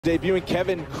Debuting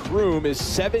Kevin Croom is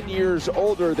 7 years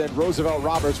older than Roosevelt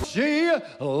Roberts. The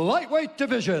lightweight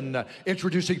division,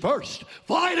 introducing first,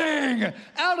 fighting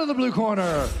out of the blue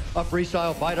corner, a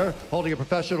freestyle fighter holding a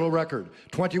professional record,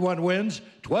 21 wins,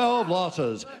 12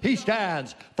 losses. He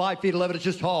stands 5 feet 11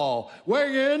 inches tall,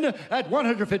 weighing in at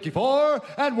 154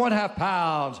 1/2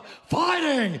 pounds.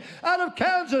 Fighting out of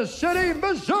Kansas City,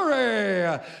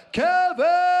 Missouri,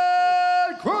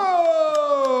 Kevin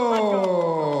Croom.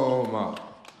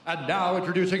 And now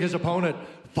introducing his opponent,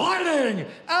 fighting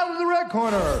out of the red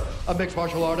corner, a mixed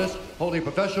martial artist holding a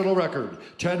professional record,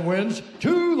 10 wins,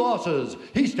 2 losses.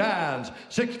 He stands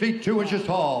 6 feet 2 inches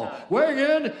tall, weighing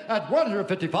in at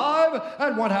 155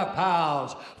 1/2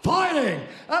 pounds. Fighting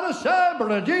out of San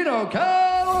Bernardino,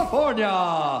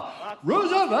 California,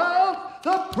 Roosevelt,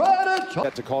 the Predator.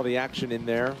 Got to call the action in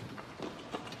there.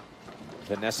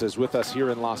 Vanessa is with us here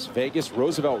in Las Vegas.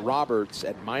 Roosevelt Roberts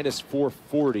at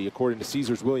 -440, according to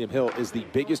Caesars William Hill, is the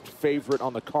biggest favorite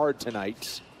on the card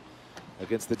tonight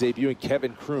against the debuting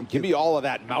Kevin Croom. Give me all of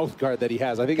that mouth guard that he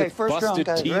has. I think it's busted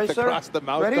teeth across the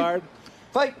mouth guard.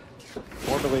 Fight.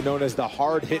 Formerly known as the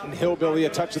hard-hitting hillbilly, a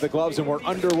touch of the gloves, and we're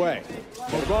underway.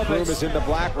 Croom is in the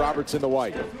black, Roberts in the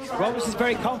white. Roberts is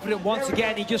very confident once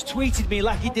again. He just tweeted me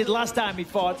like he did last time he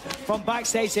fought from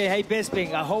backstage saying, "Hey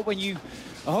Bisping, I hope you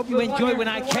enjoy when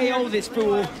I KO this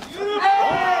fool."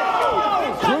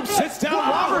 Oh! Croom sits down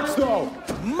Roberts, though.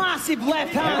 Massive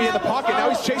left hand. Heavy in the pocket. Now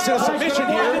he's chasing a submission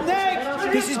here.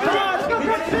 This is bad.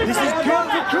 This is good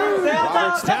for Croom.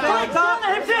 Roberts down.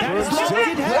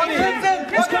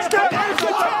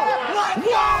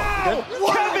 Wow!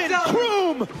 Kevin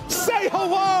Croom, say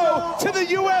hello to the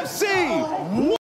UFC.